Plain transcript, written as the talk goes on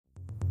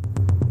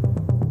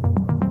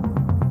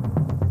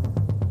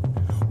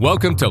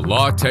Welcome to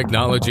Law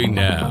Technology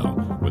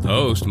Now, with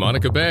host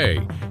Monica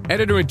Bay,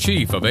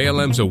 editor-in-chief of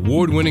ALM's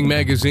award-winning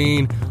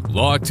magazine,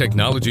 Law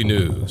Technology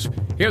News.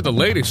 Hear the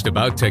latest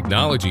about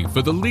technology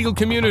for the legal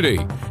community.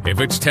 If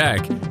it's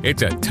tech,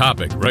 it's a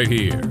topic right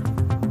here.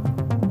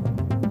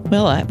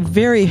 Well, a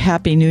very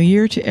happy New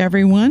Year to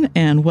everyone,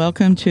 and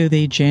welcome to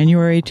the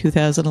January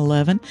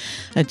 2011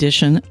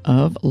 edition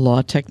of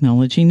Law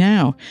Technology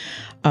Now.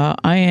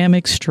 I am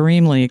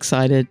extremely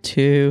excited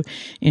to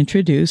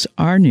introduce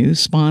our new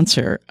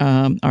sponsor,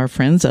 our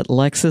friends at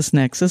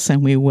LexisNexis,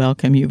 and we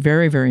welcome you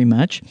very, very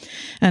much.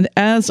 And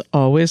as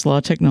always, Law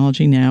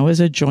Technology Now is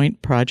a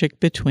joint project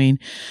between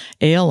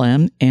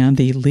ALM and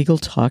the Legal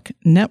Talk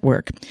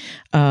Network.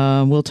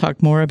 We'll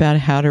talk more about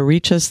how to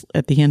reach us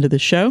at the end of the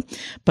show,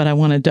 but I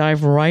want to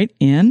dive right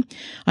in.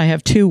 I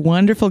have two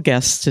wonderful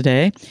guests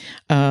today.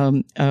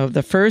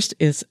 The first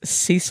is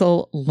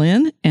Cecil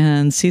Lin,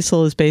 and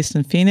Cecil is based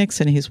in Phoenix,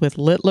 and he's with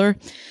Littler,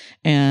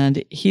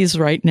 and he's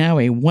right now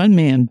a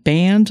one-man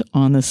band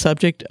on the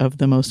subject of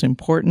the most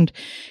important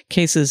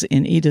cases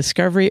in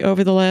e-discovery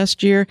over the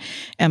last year.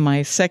 And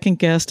my second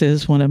guest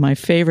is one of my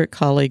favorite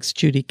colleagues,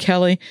 Judy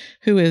Kelly,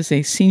 who is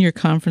a senior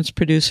conference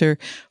producer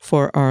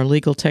for our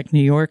Legal Tech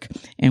New York.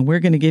 And we're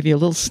going to give you a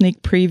little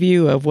sneak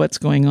preview of what's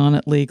going on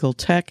at Legal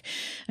Tech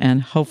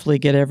and hopefully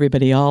get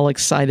everybody all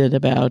excited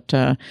about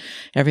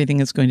everything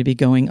that's going to be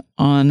going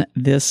on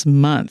this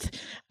month.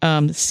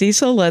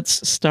 Cecil,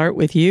 let's start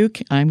with you.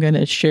 I'm going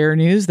to share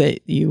news that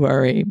you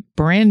are a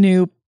brand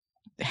new,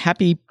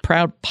 happy,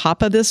 proud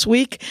papa this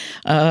week.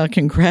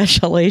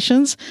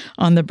 Congratulations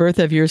on the birth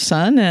of your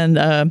son.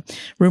 And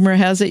rumor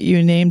has it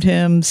you named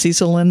him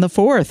Cecil Lin IV.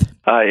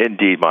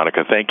 Indeed,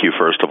 Monica. Thank you,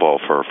 first of all,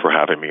 for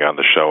having me on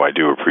the show. I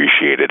do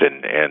appreciate it.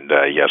 And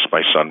yes,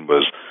 my son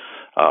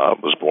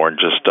was born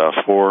just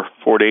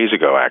 4 days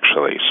ago,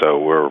 actually. So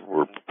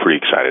we're pretty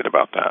excited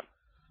about that.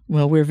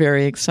 Well, we're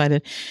very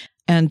excited.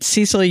 And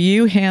Cecil,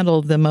 you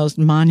handled the most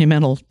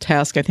monumental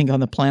task, I think, on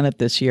the planet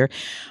this year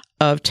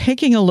of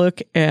taking a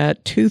look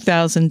at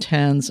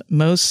 2010's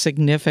most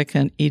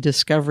significant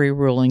e-discovery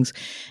rulings.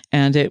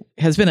 And it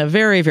has been a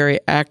very, very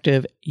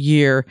active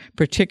year,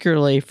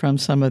 particularly from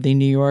some of the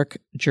New York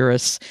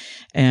jurists.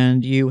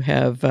 And you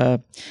have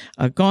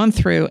gone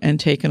through and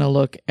taken a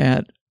look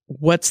at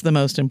what's the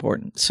most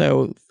important.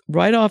 So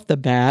right off the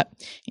bat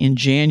in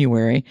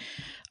January,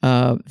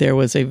 there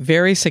was a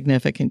very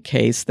significant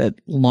case that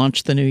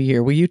launched the new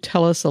year. Will you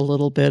tell us a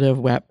little bit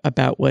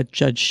about what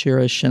Judge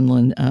Shira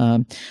Scheindlin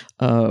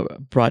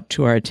brought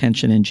to our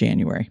attention in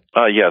January?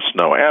 Yes,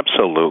 no,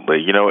 absolutely.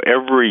 You know,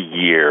 every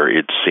year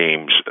it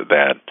seems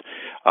that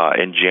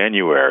in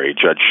January,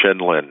 Judge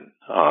Scheindlin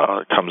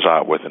comes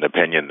out with an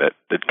opinion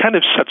that kind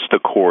of sets the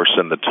course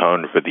and the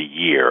tone for the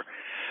year.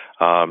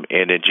 And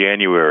in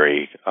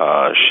January,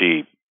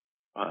 she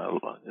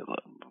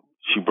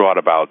brought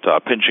about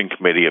Pension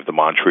Committee of the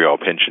Montreal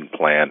Pension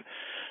Plan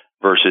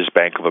versus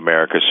Bank of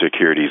America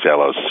Securities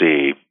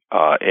LLC.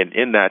 And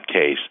in that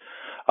case,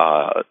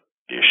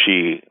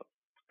 she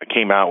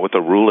came out with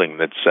a ruling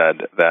that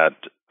said that,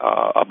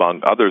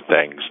 among other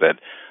things, that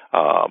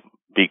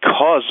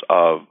because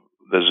of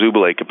the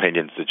Zubelake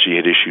opinions that she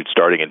had issued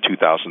starting in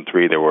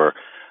 2003, there were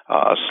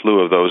a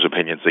slew of those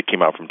opinions that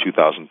came out from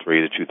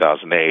 2003 to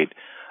 2008,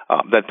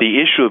 that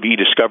the issue of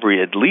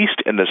e-discovery, at least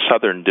in the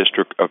Southern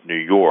District of New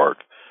York,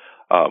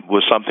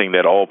 was something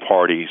that all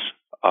parties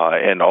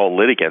and all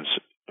litigants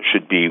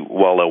should be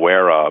well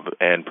aware of,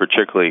 and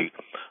particularly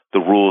the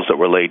rules that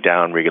were laid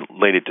down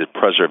related to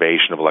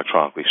preservation of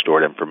electronically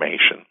stored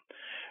information.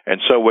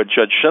 And so what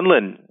Judge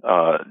Scheindlin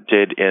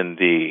did in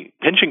the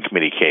Pension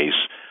Committee case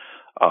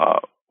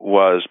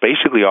was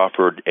basically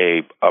offered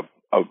a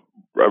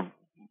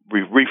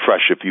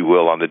refresh, if you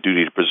will, on the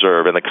duty to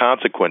preserve and the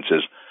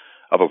consequences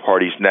of a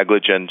party's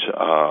negligent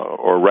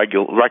or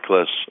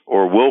reckless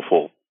or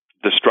willful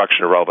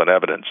destruction of relevant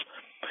evidence.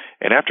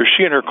 And after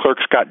she and her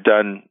clerks got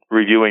done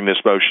reviewing this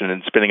motion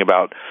and spending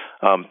about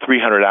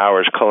 300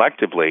 hours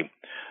collectively,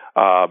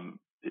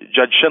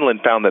 Judge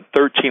Scheindlin found that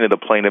 13 of the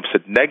plaintiffs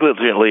had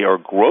negligently or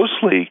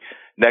grossly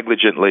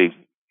negligently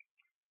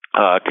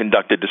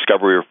conducted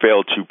discovery or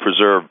failed to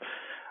preserve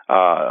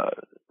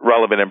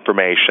relevant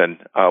information,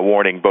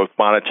 warning both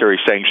monetary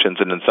sanctions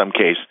and, in some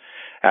case,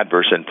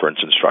 adverse inference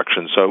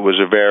instructions. So it was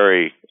a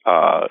very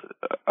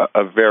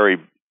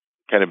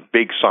kind of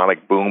big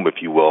sonic boom,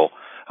 if you will,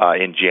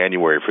 in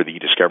January for the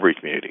e-discovery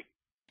community.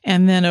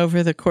 And then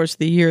over the course of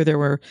the year, there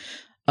were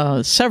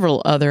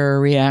several other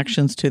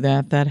reactions to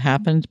that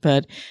happened.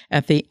 But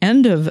at the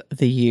end of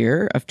the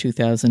year of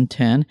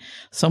 2010,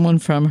 someone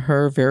from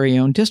her very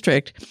own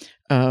district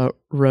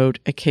wrote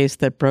a case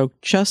that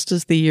broke just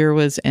as the year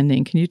was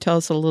ending. Can you tell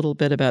us a little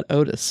bit about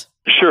Otis?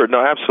 Sure,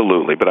 no,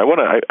 absolutely. But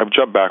I've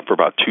jumped back for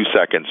about 2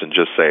 seconds and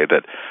just say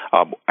that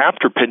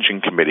after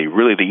Pension Committee,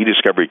 really the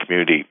e-discovery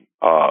community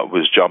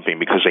was jumping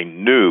because they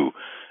knew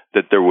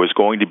that there was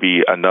going to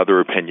be another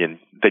opinion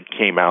that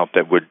came out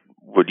that would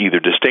either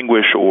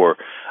distinguish or,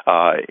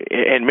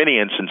 in many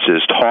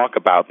instances, talk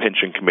about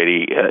Pension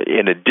Committee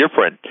in a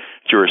different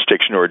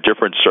jurisdiction or a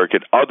different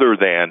circuit other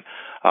than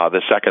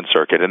the Second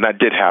Circuit, and that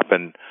did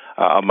happen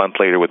a month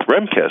later with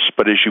Rimkus.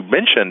 But as you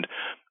mentioned,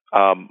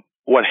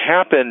 what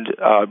happened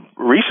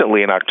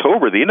recently in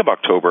October, the end of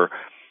October,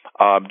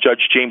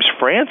 Judge James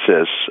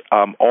Francis,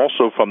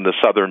 also from the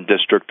Southern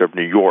District of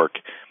New York,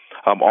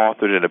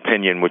 authored an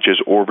opinion, which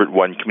is Orbit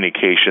One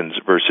Communications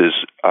versus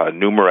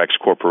Numerex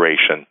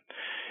Corporation.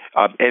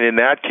 And in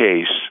that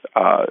case,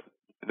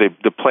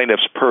 the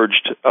plaintiffs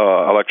purged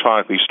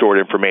electronically stored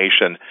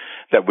information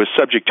that was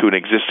subject to an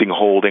existing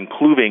hold,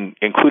 including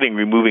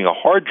removing a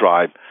hard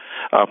drive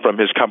from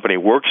his company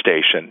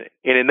workstation.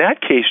 And in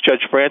that case,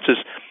 Judge Francis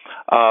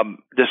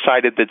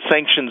decided that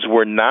sanctions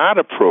were not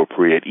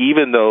appropriate,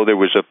 even though there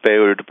was a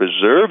failure to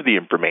preserve the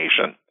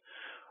information.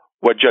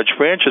 What Judge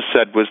Francis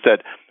said was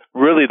that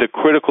really the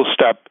critical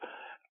step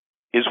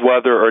is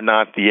whether or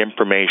not the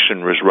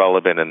information was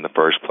relevant in the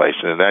first place.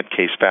 And in that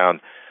case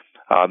found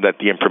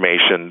that the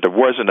information, there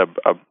wasn't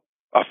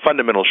a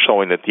fundamental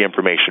showing that the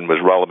information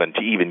was relevant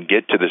to even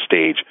get to the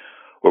stage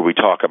where we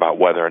talk about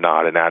whether or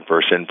not an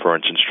adverse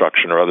inference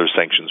instruction or other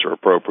sanctions are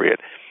appropriate.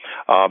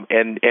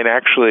 And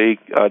actually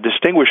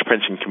distinguished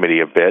Pension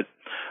Committee a bit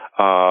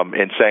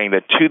in saying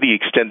that to the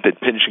extent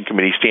that Pension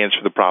Committee stands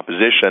for the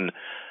proposition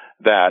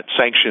that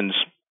sanctions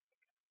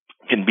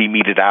can be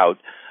meted out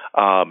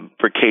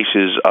for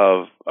cases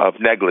of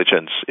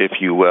negligence, if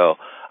you will,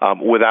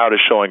 without a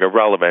showing of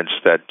relevance,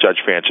 that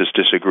Judge Francis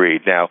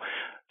disagreed. Now,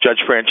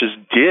 Judge Francis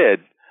did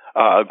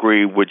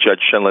agree with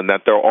Judge Shinlin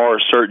that there are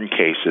certain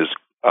cases,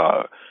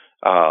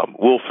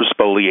 willful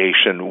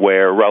spoliation,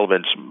 where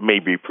relevance may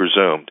be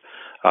presumed.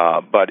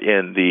 But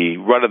in the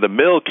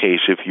run-of-the-mill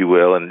case, if you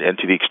will, and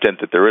to the extent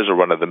that there is a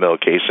run-of-the-mill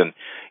case in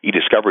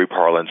e-discovery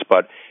parlance,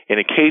 but in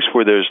a case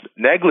where there's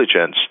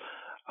negligence,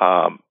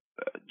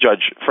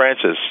 Judge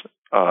Francis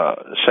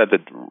said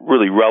that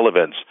really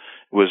relevance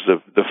was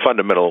the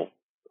fundamental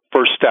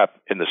first step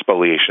in the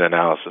spoliation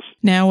analysis.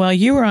 Now, while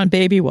you were on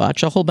Baby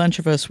Watch, a whole bunch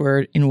of us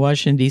were in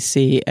Washington,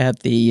 D.C. at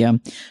the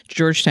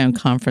Georgetown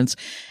conference,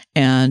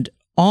 and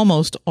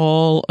almost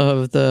all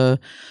of the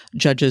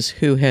judges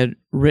who had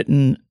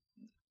written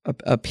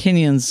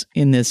opinions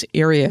in this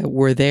area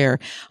were there.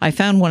 I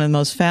found one of the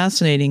most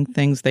fascinating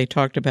things they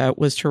talked about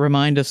was to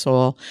remind us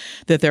all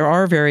that there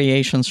are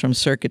variations from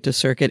circuit to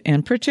circuit,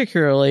 and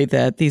particularly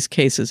that these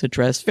cases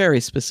address very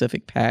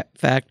specific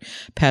fact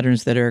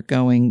patterns that are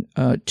going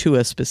to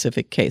a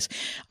specific case.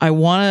 I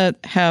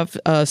want to have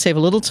save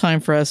a little time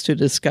for us to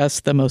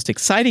discuss the most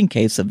exciting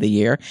case of the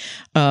year,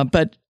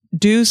 but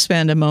do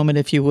spend a moment,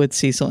 if you would,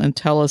 Cecil, and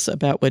tell us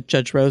about what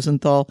Judge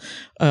Rosenthal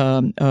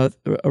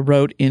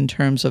wrote in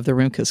terms of the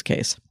Rimkus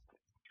case.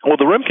 Well,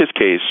 the Rimkus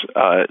case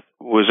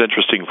was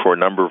interesting for a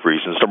number of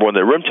reasons. Number one, the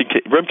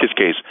Rimkus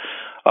case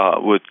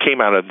came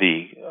out of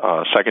the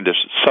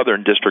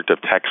Southern District of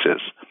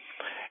Texas.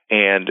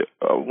 And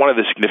one of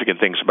the significant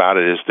things about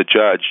it is the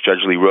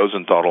Judge Lee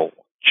Rosenthal,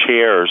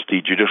 chairs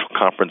the Judicial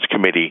Conference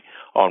Committee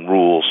on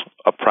Rules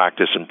of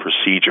Practice and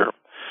Procedure.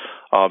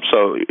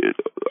 So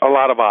a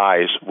lot of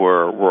eyes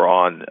were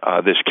on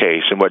this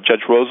case. And what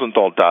Judge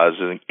Rosenthal does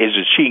is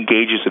she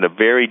engages in a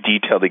very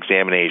detailed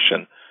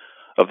examination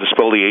of the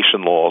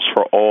spoliation laws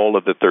for all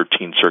of the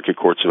 13 circuit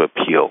courts of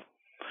appeal.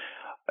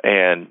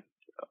 And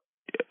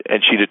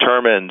she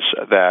determines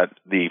that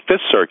the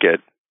Fifth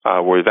Circuit,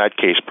 where that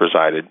case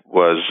presided,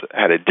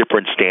 had a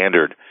different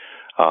standard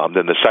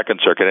than the Second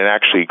Circuit, and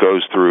actually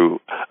goes through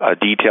a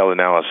detailed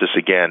analysis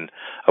again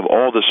of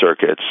all the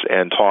circuits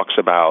and talks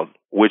about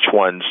which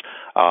ones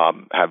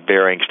have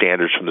varying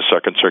standards from the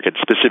Second Circuit,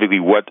 specifically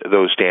what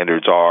those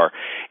standards are,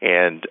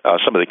 and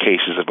some of the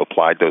cases have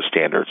applied those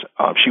standards.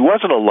 She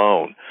wasn't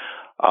alone.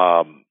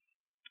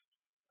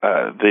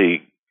 The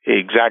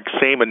exact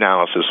same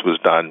analysis was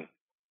done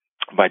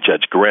by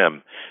Judge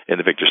Grimm in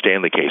the Victor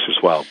Stanley case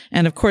as well.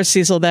 And of course,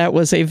 Cecil, that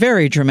was a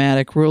very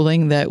dramatic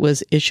ruling that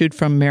was issued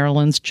from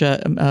Maryland's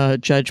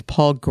Judge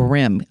Paul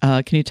Grimm.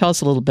 Can you tell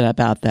us a little bit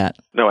about that?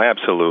 No,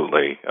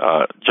 absolutely.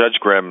 Judge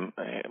Grimm,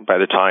 by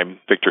the time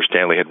Victor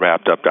Stanley had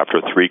wrapped up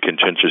after 3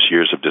 contentious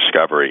years of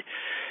discovery,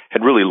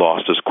 had really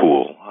lost his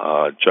cool.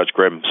 Judge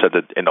Grimm said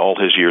that in all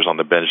his years on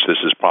the bench,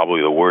 this is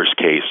probably the worst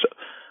case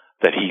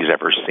that he's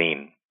ever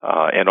seen.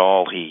 In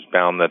all, he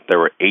found that there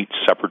were 8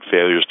 separate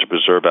failures to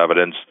preserve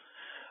evidence,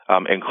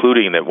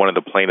 including that one of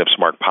the plaintiffs,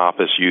 Mark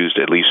Pappas, used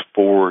at least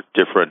 4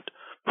 different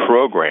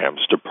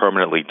programs to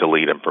permanently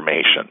delete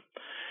information.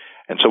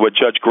 And so what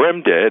Judge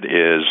Grimm did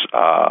is,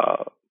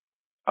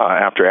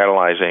 after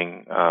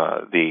analyzing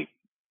the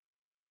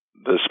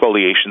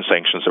spoliation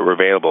sanctions that were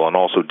available, and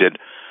also did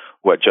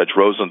what Judge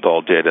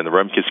Rosenthal did in the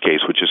Rimkus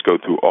case, which is go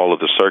through all of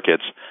the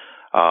circuits,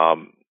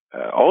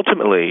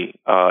 ultimately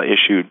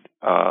issued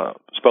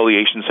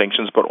spoliation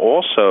sanctions, but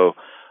also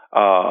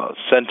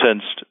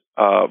sentenced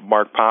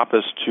Mark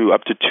Pappas to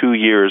up to 2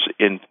 years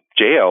in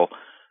jail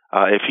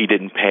if he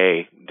didn't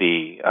pay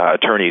the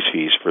attorney's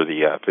fees for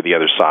the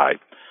other side.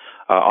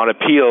 On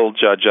appeal,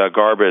 Judge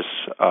Garbus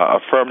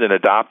affirmed and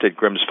adopted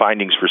Grimm's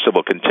findings for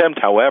civil contempt.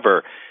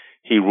 However,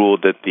 he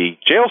ruled that the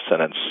jail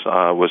sentence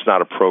was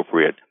not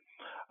appropriate,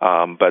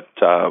 but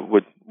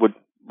would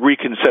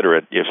reconsider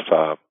it if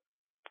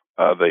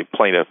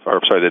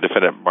the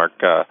defendant, Mark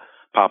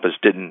Pappas,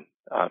 didn't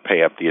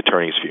pay up the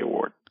attorney's fee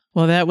award.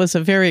 Well, that was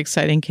a very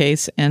exciting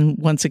case. And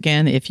once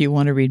again, if you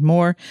want to read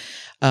more,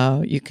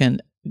 you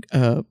can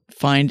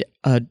find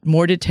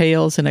more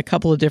details in a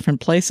couple of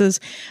different places.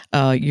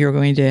 You're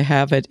going to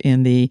have it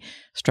in the,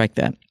 strike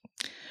that,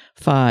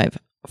 5,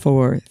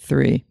 4,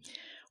 3.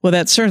 Well,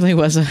 that certainly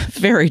was a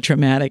very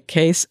dramatic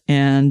case,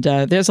 and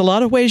there's a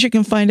lot of ways you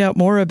can find out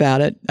more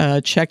about it.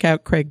 Check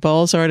out Craig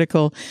Ball's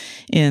article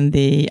in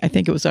the, I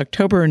think it was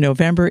October or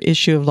November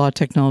issue of Law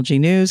Technology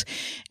News,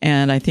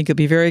 and I think you'll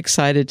be very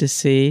excited to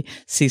see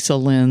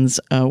Cecil Lynn's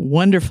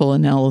wonderful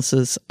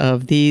analysis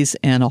of these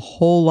and a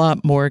whole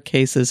lot more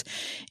cases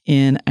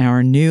in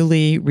our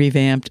newly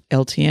revamped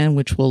LTN,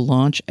 which will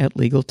launch at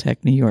Legal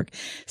Tech New York.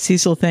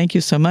 Cecil, thank you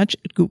so much.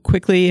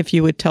 Quickly, if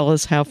you would tell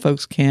us how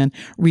folks can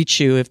reach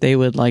you if they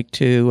would like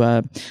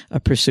to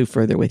pursue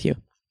further with you.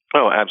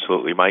 Oh,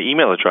 absolutely. My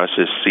email address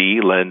is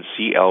clynn,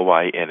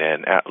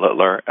 CLYNN, at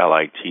Littler,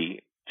 LITTLER.com.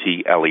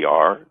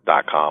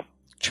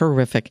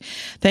 Terrific.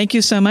 Thank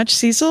you so much,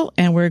 Cecil.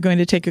 And we're going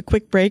to take a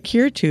quick break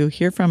here to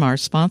hear from our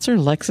sponsor,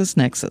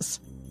 LexisNexis.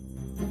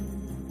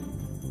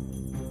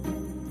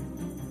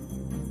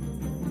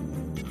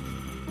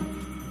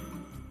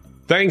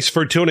 Thanks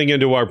for tuning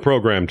into our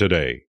program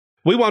today.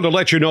 We want to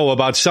let you know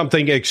about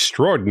something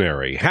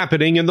extraordinary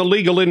happening in the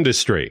legal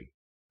industry.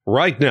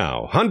 Right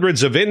now,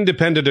 hundreds of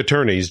independent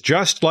attorneys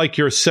just like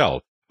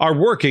yourself are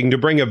working to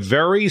bring a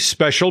very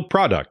special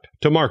product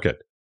to market.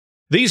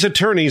 These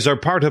attorneys are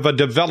part of a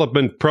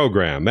development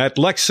program at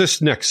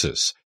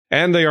LexisNexis,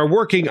 and they are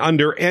working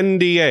under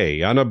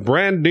NDA on a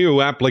brand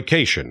new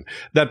application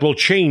that will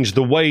change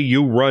the way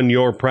you run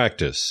your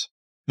practice.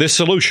 This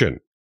solution,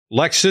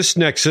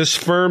 LexisNexis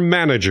Firm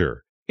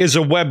Manager, is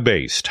a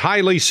web-based,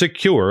 highly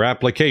secure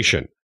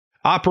application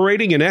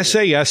operating in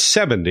SAS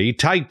 70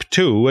 Type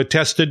 2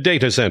 attested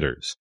data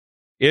centers.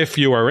 If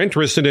you are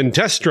interested in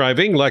test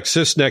driving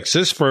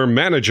LexisNexis Firm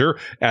Manager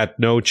at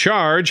no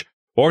charge,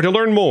 or to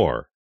learn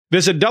more,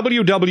 visit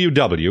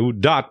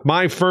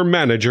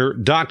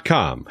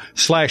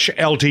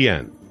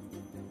www.myfirmmanager.com/LTN.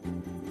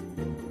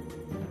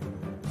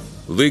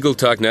 Legal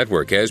Talk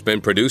Network has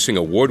been producing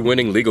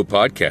award-winning legal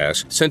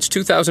podcasts since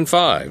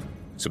 2005.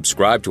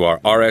 Subscribe to our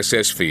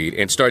RSS feed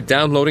and start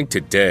downloading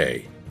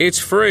today. It's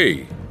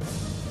free.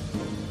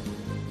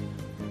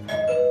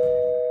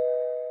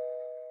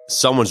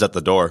 Someone's at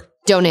the door.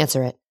 Don't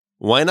answer it.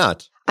 Why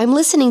not? I'm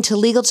listening to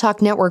Legal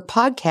Talk Network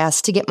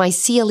podcasts to get my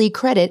CLE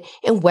credit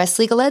in West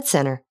Legal Ed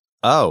Center.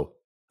 Oh,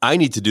 I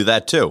need to do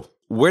that too.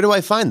 Where do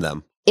I find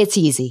them? It's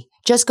easy.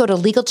 Just go to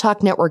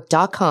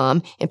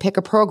LegalTalkNetwork.com and pick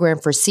a program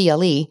for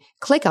CLE,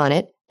 click on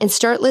it, and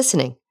start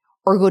listening.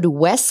 Or go to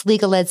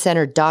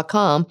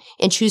WestLegalEdCenter.com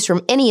and choose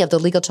from any of the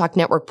Legal Talk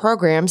Network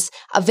programs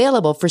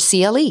available for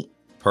CLE.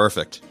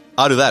 Perfect.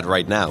 I'll do that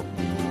right now.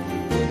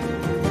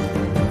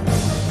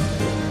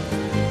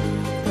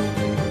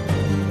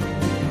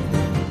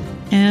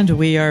 And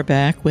we are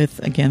back with,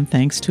 again,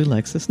 thanks to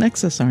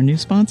LexisNexis, our new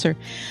sponsor.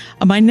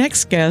 My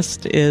next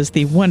guest is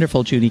the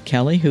wonderful Judy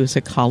Kelly, who is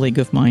a colleague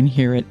of mine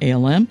here at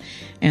ALM.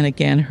 And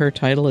again, her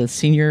title is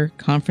Senior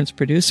Conference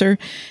Producer,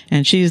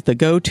 and she's the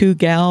go-to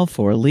gal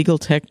for Legal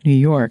Tech New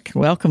York.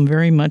 Welcome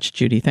very much,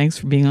 Judy. Thanks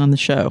for being on the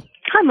show.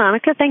 Hi,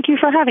 Monica. Thank you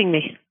for having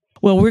me.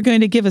 Well, we're going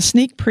to give a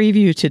sneak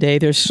preview today.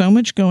 There's so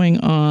much going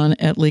on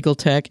at Legal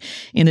Tech.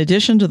 In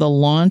addition to the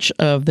launch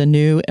of the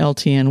new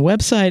LTN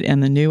website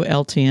and the new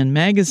LTN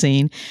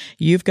magazine,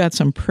 you've got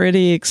some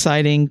pretty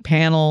exciting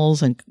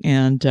panels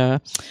and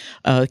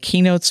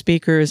keynote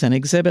speakers and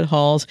exhibit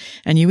halls.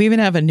 And you even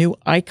have a new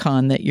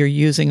icon that you're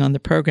using on the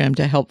program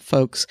to help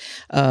folks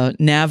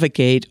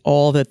navigate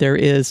all that there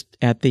is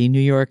at the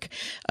New York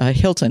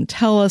Hilton.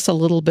 Tell us a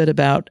little bit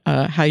about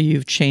how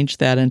you've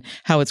changed that and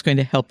how it's going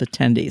to help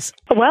attendees.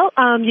 Well,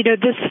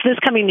 this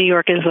coming New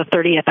York is the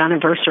 30th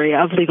anniversary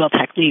of Legal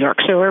Tech New York,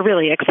 so we're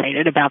really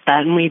excited about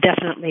that, and we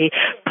definitely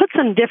put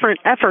some different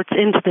efforts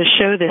into the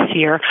show this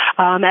year.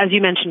 As you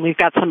mentioned, we've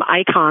got some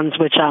icons,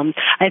 which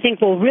I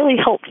think will really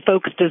help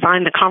folks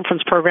design the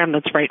conference program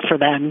that's right for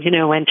them. You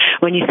know, when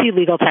you see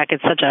Legal Tech,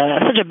 it's such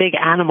a big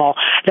animal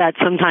that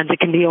sometimes it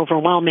can be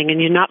overwhelming,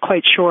 and you're not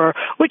quite sure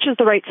which is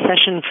the right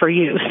session for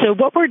you. So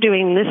what we're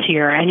doing this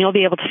year, and you'll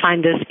be able to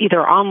find this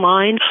either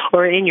online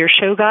or in your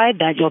show guide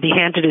that you'll be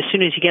handed as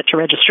soon as you get to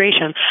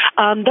registration,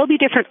 there'll be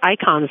different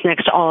icons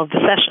next to all of the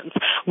sessions.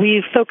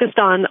 We've focused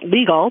on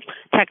legal,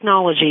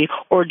 technology,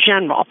 or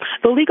general.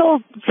 The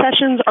legal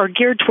sessions are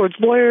geared towards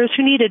lawyers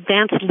who need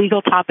advanced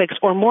legal topics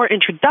or more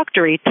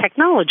introductory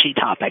technology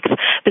topics.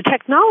 The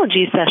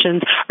technology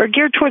sessions are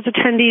geared towards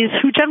attendees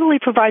who generally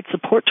provide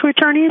support to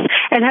attorneys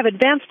and have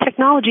advanced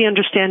technology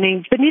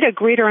understanding but need a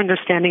greater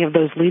understanding of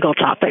those legal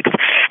topics.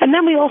 And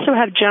then we also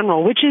have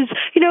general, which is,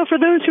 for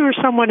those who are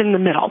somewhat in the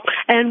middle.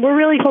 And we're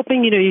really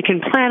hoping, you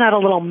can plan out a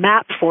little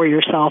map for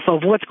yourself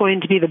of what's going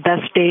to be the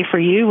best day for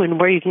you and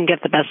where you can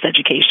get the best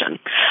education.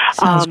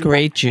 Sounds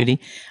great, Judy.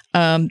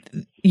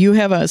 you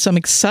have some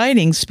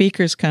exciting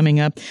speakers coming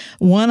up.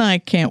 One I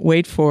can't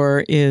wait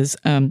for is,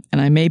 and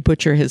I may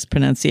butcher his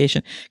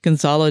pronunciation,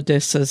 Gonzalo de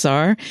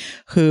Cesar,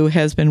 who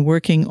has been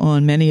working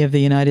on many of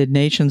the United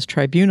Nations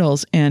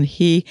tribunals, and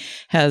he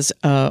has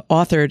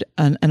authored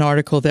an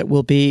article that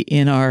will be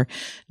in our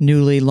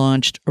newly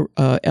launched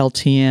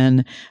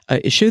LTN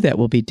issue that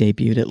will be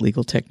debuted at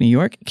Legal Tech New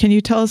York. Can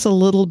you tell us a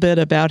little bit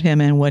about him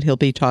and what he'll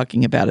be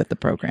talking about at the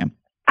program?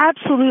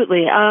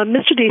 Absolutely.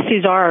 Mr. de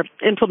Cesar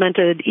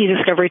implemented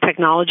e-discovery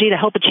technology to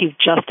help achieve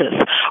justice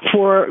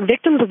for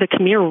victims of the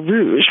Khmer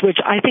Rouge, which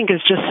I think is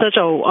just such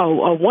a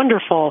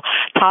wonderful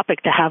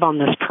topic to have on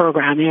this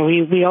program. You know,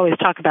 we always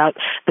talk about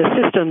the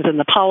systems and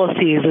the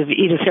policies of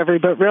e-discovery,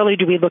 but rarely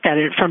do we look at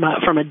it from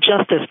a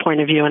justice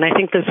point of view. And I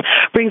think this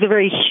brings a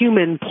very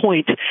human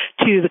point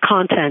to the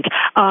content.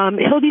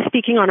 He'll be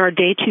speaking on our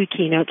Day 2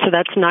 keynote, so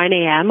that's 9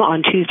 a.m.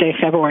 on Tuesday,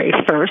 February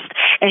 1st.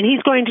 And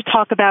he's going to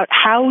talk about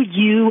how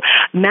you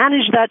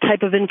manage that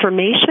type of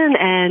information,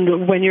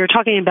 and when you're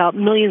talking about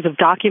millions of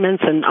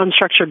documents and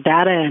unstructured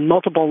data in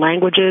multiple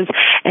languages,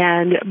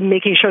 and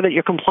making sure that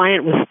you're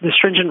compliant with the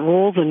stringent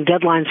rules and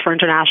deadlines for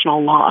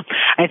international law.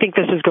 I think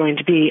this is going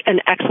to be an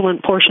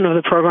excellent portion of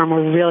the program.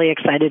 We're really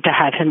excited to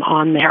have him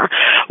on there.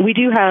 We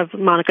do have,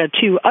 Monica,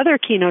 2 other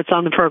keynotes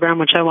on the program,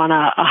 which I want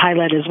to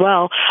highlight as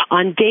well.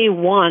 On Day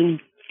 1,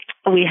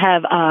 we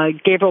have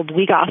Gabriel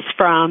Buigas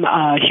from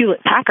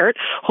Hewlett-Packard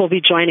who will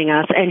be joining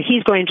us, and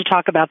he's going to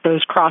talk about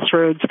those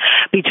crossroads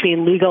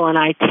between legal and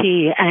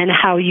IT and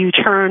how you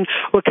turn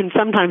what can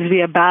sometimes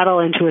be a battle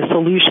into a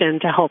solution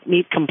to help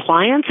meet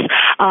compliance.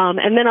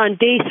 And then on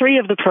Day 3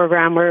 of the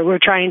program, we're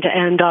trying to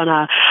end on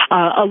a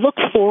look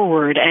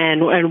forward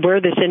and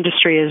where this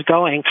industry is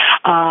going.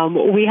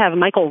 We have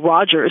Michael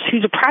Rogers,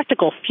 who's a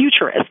practical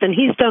futurist, and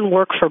he's done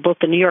work for both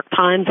the New York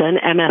Times and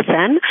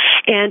MSN,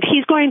 and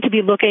he's going to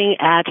be looking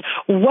at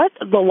what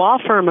the law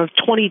firm of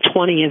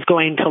 2020 is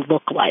going to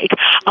look like.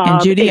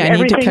 And Judy, I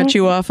need to cut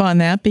you off on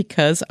that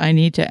because I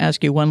need to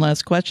ask you one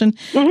last question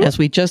as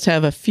we just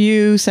have a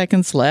few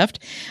seconds left.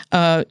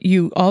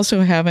 You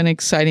also have an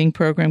exciting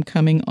program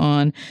coming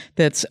on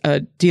that's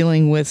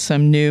dealing with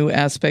some new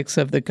aspects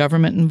of the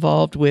government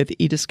involved with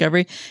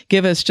e-discovery.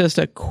 Give us just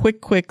a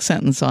quick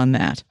sentence on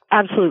that.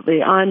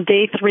 Absolutely. On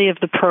Day 3 of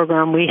the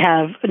program, we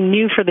have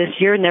new for this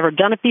year, never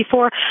done it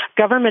before,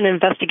 government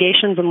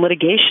investigations and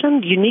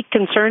litigation, unique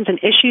concerns and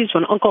issues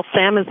when Uncle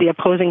Sam is the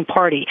opposing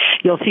party.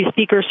 You'll see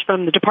speakers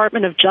from the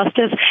Department of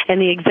Justice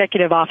and the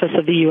Executive Office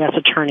of the U.S.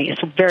 Attorney.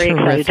 So very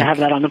excited to have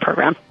that on the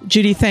program.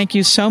 Judy, thank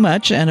you so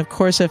much. And of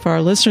course, if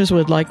our listeners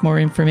would like more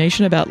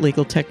information about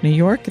Legal Tech New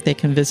York, they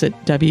can visit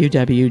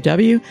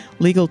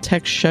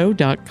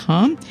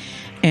www.legaltechshow.com.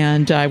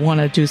 And I want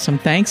to do some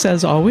thanks,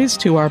 as always,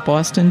 to our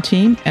Boston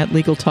team at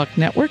Legal Talk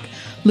Network,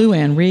 Lou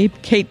Ann Reeb,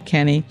 Kate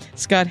Kenny,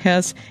 Scott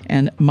Hess,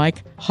 and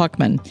Mike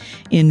Hockman.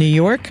 In New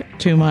York,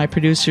 to my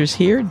producers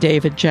here,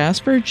 David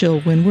Jasper,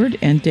 Jill Winward,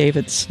 and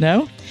David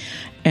Snow.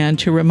 And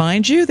to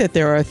remind you that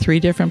there are 3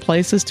 different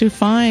places to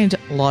find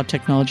Law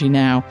Technology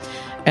Now.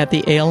 At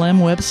the ALM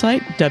website,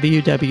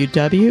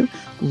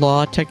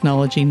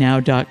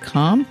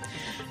 www.lawtechnologynow.com.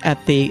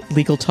 At the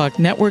Legal Talk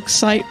Network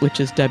site, which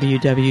is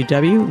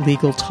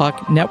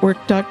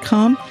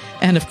www.legaltalknetwork.com.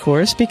 And of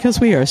course,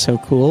 because we are so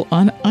cool,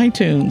 on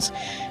iTunes.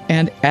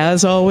 And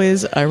as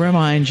always, I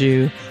remind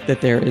you that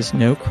there is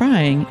no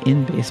crying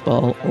in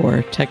baseball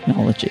or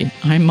technology.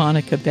 I'm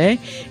Monica Bay,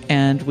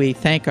 and we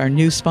thank our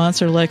new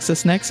sponsor,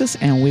 LexisNexis,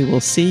 and we will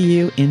see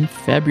you in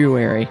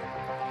February.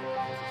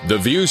 The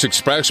views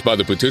expressed by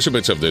the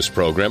participants of this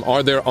program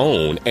are their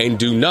own and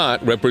do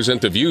not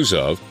represent the views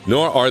of,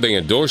 nor are they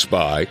endorsed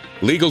by,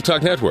 Legal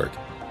Talk Network,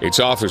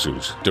 its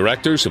officers,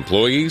 directors,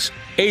 employees,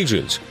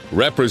 agents,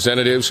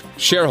 representatives,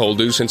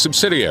 shareholders, and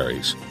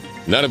subsidiaries.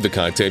 None of the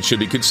content should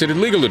be considered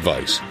legal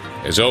advice.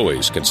 As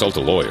always, consult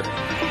a lawyer.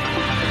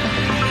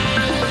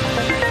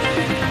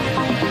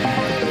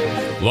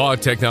 Law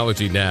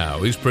Technology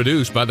Now is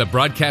produced by the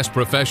broadcast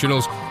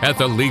professionals at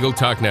the Legal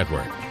Talk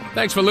Network.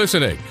 Thanks for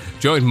listening.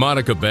 Join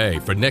Monica Bay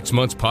for next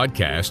month's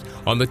podcast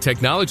on the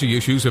technology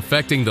issues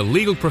affecting the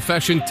legal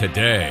profession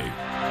today.